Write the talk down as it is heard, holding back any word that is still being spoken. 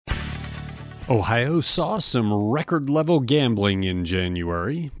Ohio saw some record-level gambling in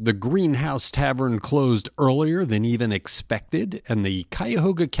January. The Greenhouse Tavern closed earlier than even expected, and the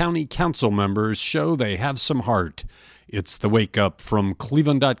Cuyahoga County Council members show they have some heart. It's the Wake Up from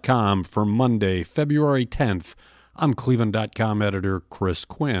Cleveland.com for Monday, February 10th. I'm Cleveland.com editor Chris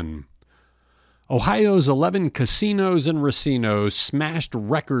Quinn. Ohio's 11 casinos and racinos smashed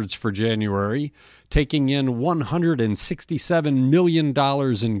records for January, taking in $167 million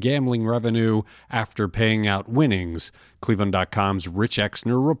in gambling revenue after paying out winnings, Cleveland.com's Rich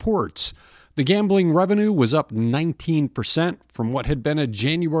Exner reports. The gambling revenue was up 19% from what had been a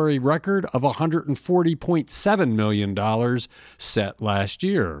January record of $140.7 million set last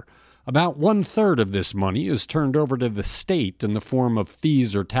year. About one-third of this money is turned over to the state in the form of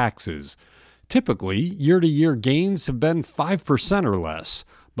fees or taxes. Typically, year-to-year gains have been 5% or less,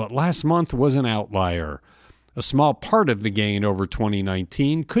 but last month was an outlier. A small part of the gain over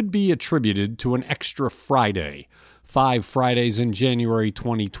 2019 could be attributed to an extra Friday, 5 Fridays in January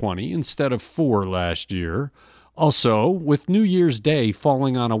 2020 instead of 4 last year. Also, with New Year's Day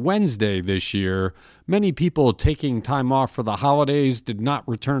falling on a Wednesday this year, many people taking time off for the holidays did not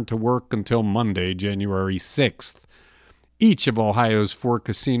return to work until Monday, January 6th. Each of Ohio's 4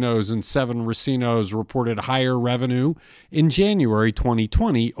 casinos and 7 racinos reported higher revenue in January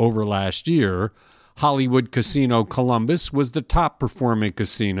 2020 over last year. Hollywood Casino Columbus was the top-performing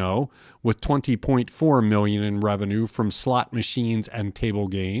casino with $20.4 million in revenue from slot machines and table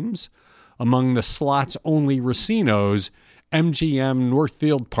games. Among the slots-only racinos, MGM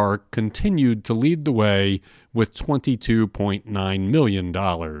Northfield Park continued to lead the way with $22.9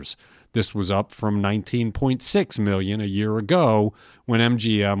 million. This was up from $19.6 million a year ago when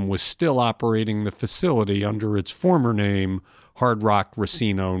MGM was still operating the facility under its former name, Hard Rock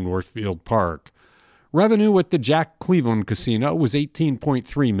Racino Northfield Park. Revenue at the Jack Cleveland Casino was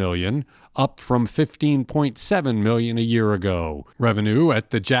 $18.3 million, up from $15.7 million a year ago. Revenue at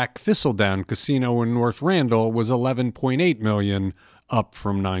the Jack Thistledown Casino in North Randall was $11.8 million, up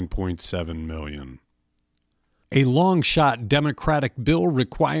from $9.7 million. A long-shot Democratic bill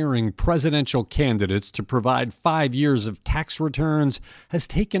requiring presidential candidates to provide 5 years of tax returns has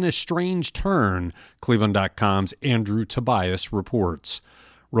taken a strange turn, Cleveland.com's Andrew Tobias reports.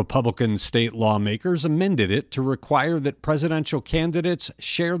 Republican state lawmakers amended it to require that presidential candidates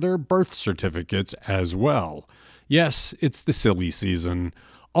share their birth certificates as well. Yes, it's the silly season.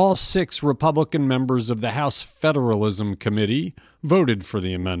 All 6 Republican members of the House Federalism Committee voted for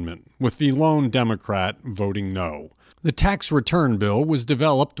the amendment, with the lone Democrat voting no. The tax return bill was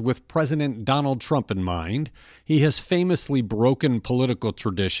developed with President Donald Trump in mind. He has famously broken political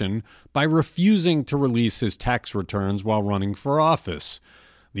tradition by refusing to release his tax returns while running for office.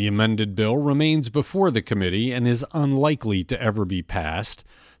 The amended bill remains before the committee and is unlikely to ever be passed.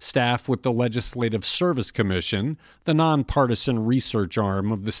 Staff with the Legislative Service Commission, the nonpartisan research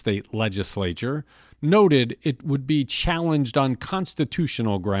arm of the state legislature, noted it would be challenged on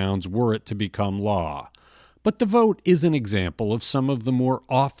constitutional grounds were it to become law. But the vote is an example of some of the more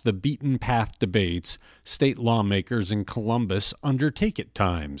off-the-beaten-path debates state lawmakers in Columbus undertake at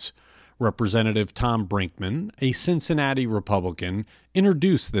times. Representative Tom Brinkman, a Cincinnati Republican,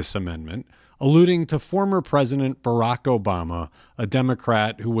 introduced this amendment, alluding to former President Barack Obama, a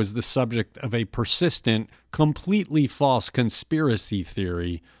Democrat who was the subject of a persistent, completely false conspiracy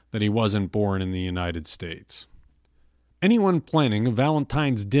theory that he wasn't born in the United States. Anyone planning a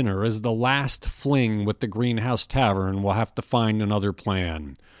Valentine's dinner as the last fling with the Greenhouse Tavern will have to find another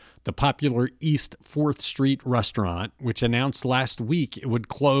plan. The popular East 4th Street restaurant, which announced last week it would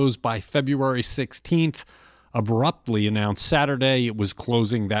close by February 16th, abruptly announced Saturday it was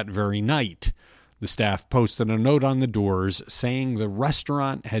closing that very night. The staff posted a note on the doors saying the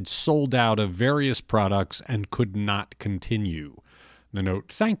restaurant had sold out of various products and could not continue. The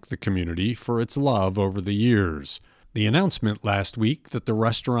note thanked the community for its love over the years. The announcement last week that the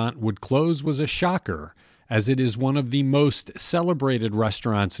restaurant would close was a shocker, as it is one of the most celebrated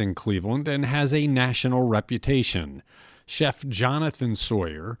restaurants in Cleveland and has a national reputation. Chef Jonathan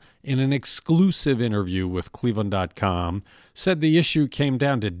Sawyer, in an exclusive interview with Cleveland.com, said the issue came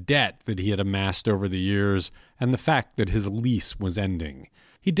down to debt that he had amassed over the years and the fact that his lease was ending.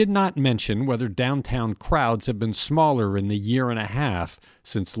 He did not mention whether downtown crowds have been smaller in the year and a half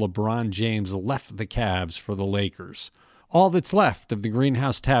since LeBron James left the Cavs for the Lakers. All that's left of the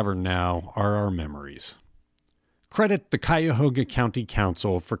Greenhouse Tavern now are our memories. Credit the Cuyahoga County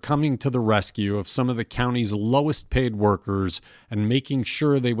Council for coming to the rescue of some of the county's lowest-paid workers and making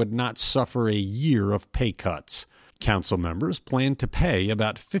sure they would not suffer a year of pay cuts. Council members plan to pay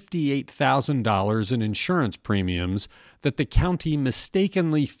about $58,000 in insurance premiums that the county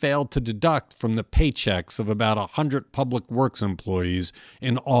mistakenly failed to deduct from the paychecks of about 100 public works employees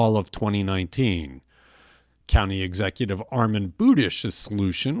in all of 2019. County Executive Armin Budish's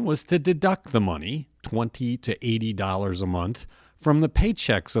solution was to deduct the money, $20 to $80 a month, from the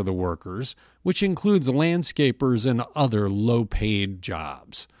paychecks of the workers, which includes landscapers and other low-paid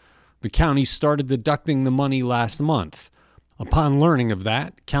jobs. The county started deducting the money last month. Upon learning of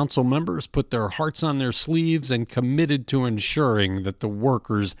that, council members put their hearts on their sleeves and committed to ensuring that the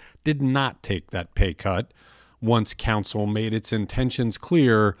workers did not take that pay cut. Once council made its intentions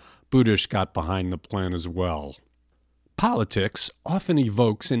clear, Budish got behind the plan as well. Politics often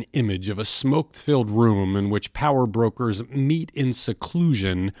evokes an image of a smoke-filled room in which power brokers meet in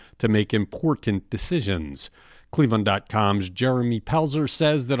seclusion to make important decisions. Cleveland.com's Jeremy Pelzer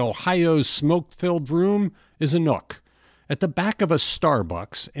says that Ohio's smoke-filled room is a nook. At the back of a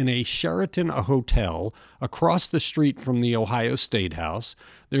Starbucks in a Sheraton hotel across the street from the Ohio State House,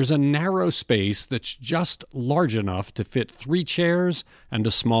 there's a narrow space that's just large enough to fit 3 chairs and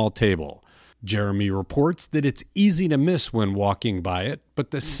a small table. Jeremy reports that it's easy to miss when walking by it,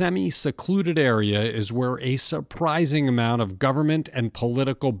 but the semi-secluded area is where a surprising amount of government and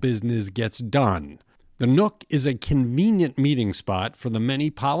political business gets done. The Nook is a convenient meeting spot for the many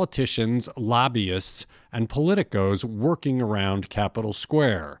politicians, lobbyists, and politicos working around Capitol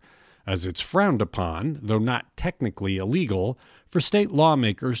Square, as it's frowned upon, though not technically illegal, for state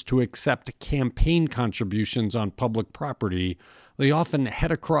lawmakers to accept campaign contributions on public property. They often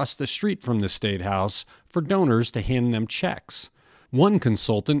head across the street from the State House for donors to hand them checks. One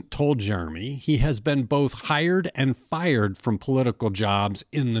consultant told Jeremy he has been both hired and fired from political jobs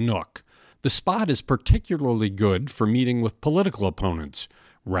in the Nook. The spot is particularly good for meeting with political opponents,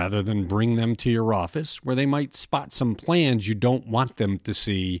 rather than bring them to your office where they might spot some plans you don't want them to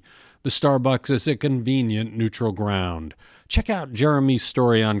see. The Starbucks is a convenient neutral ground. Check out Jeremy's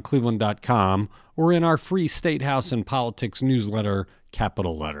story on Cleveland.com or in our free State House and Politics newsletter,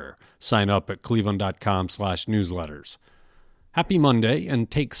 Capital Letter. Sign up at cleveland.com/newsletters. Happy Monday,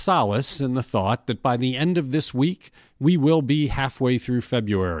 and take solace in the thought that by the end of this week, we will be halfway through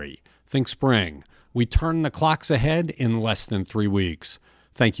February. Think spring. We turn the clocks ahead in less than 3 weeks.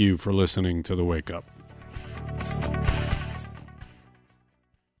 Thank you for listening to The Wake Up.